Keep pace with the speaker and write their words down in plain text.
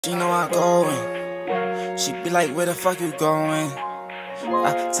She know I going. She be like, where the fuck you going?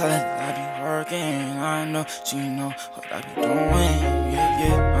 I tell her that I be working. I know she know what I be doing.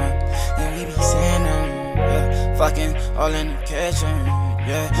 And we be saying yeah, fucking all in the kitchen.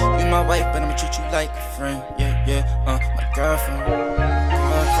 Yeah, you my wife, but I'ma treat you like a friend. My girlfriend.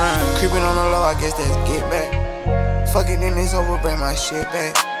 Creeping on the low, I guess that's get back. Fucking in this over, bring my shit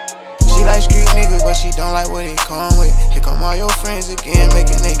back. She like street niggas, but she don't like what it come with. Here come all your friends again,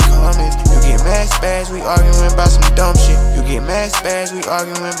 making they comments. You get mad spaz, we arguing about some dumb shit. You get mad spaz, we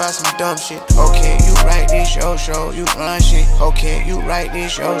arguing about some dumb shit. Okay, you write this show, you run shit. Okay, you write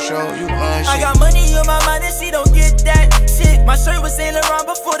this show, you run shit. I got money on my mind and she don't get that shit. My shirt was Saint Laurent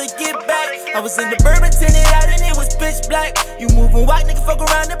before the get back. I was in the Bourbon, tinted out and it was pitch black. You moving white, nigga, fuck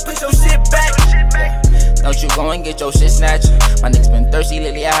around and push your shit back. Don't you go and get your shit snatched. My niggas been thirsty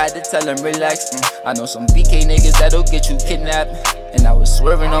lately, I had to tell him relax. I know some BK niggas that'll get you kidnapped, and I was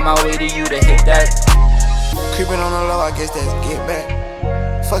swerving on my way to you to hit that. Creeping on the low, I guess that's get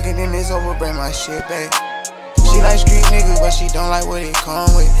back. Fucking in this over, bring my shit back. She like street niggas, but she don't like what it come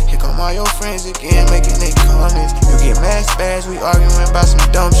with. Here come all your friends again, making they comments. You get mad spaz, we arguing about some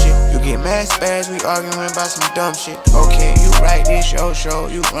dumb shit. You get mad spaz, we arguing about some dumb shit. Okay, you write this show,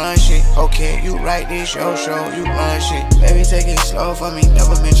 you run shit. Okay, you write this show, you run shit. Baby, take it slow for me,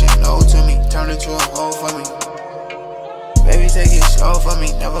 never mention no to me. Turn into a hoe for me. Baby, take it slow for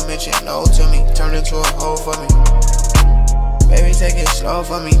me, never mention no to me. Turn into a hoe for me. Baby, take it slow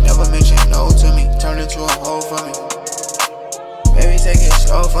for me, never mention no to me. Turn into a hoe for me. Baby, take it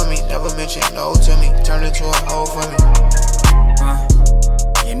slow for me, never mention no to me. Turn into a hoe for me.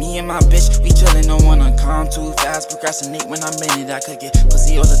 Yeah, me and my bitch, we chillin', don't wanna calm too fast. Procrastinate when I'm in it, I could get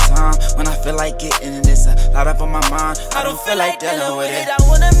pussy all the time. When I feel like getting it, it's a lot up on my mind. I don't feel like dealing with it. I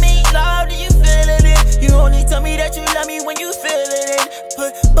wanna make love, do you feelin' it? You only tell me that you love me when you feelin' it.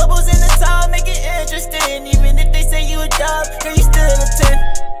 Put bubbles in the tub, make it interesting. Even if they say you a dub, girl, you still a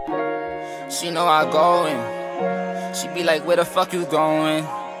 10. She know I going. She be like, where the fuck you going?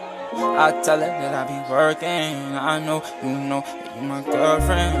 I tell her that I be working. I know that you my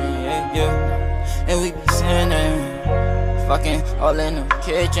girlfriend, and we be sinning, fucking all in the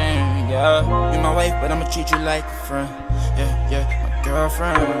kitchen, You my wife, but I'ma treat you like a friend, my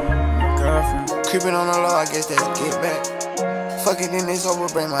girlfriend. Creeping on the low, I guess that's get back. Fucking in this over,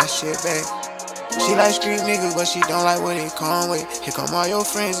 bring my shit back. She like street niggas, but she don't like what it come with. Here come all your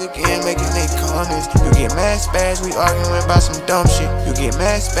friends again, making they comments. You get mad spaz, we arguing about some dumb shit. You get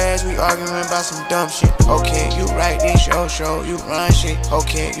mad spaz, we arguing about some dumb shit. Okay, you write this show, you run shit.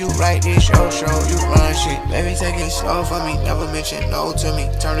 Okay, you write this show, you run shit. Baby, take it slow for me, never mention no to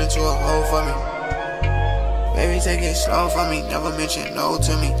me. Turn into a hoe for me. Baby, take it slow for me, never mention no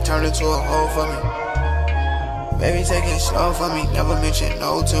to me. Turn into a hoe for me. Baby, take it slow for me, never mention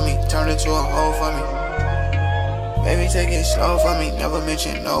no to me. Turn into a hoe for me. Baby, take it slow for me, never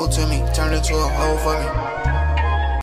mention no to me. Turn into a hoe for me.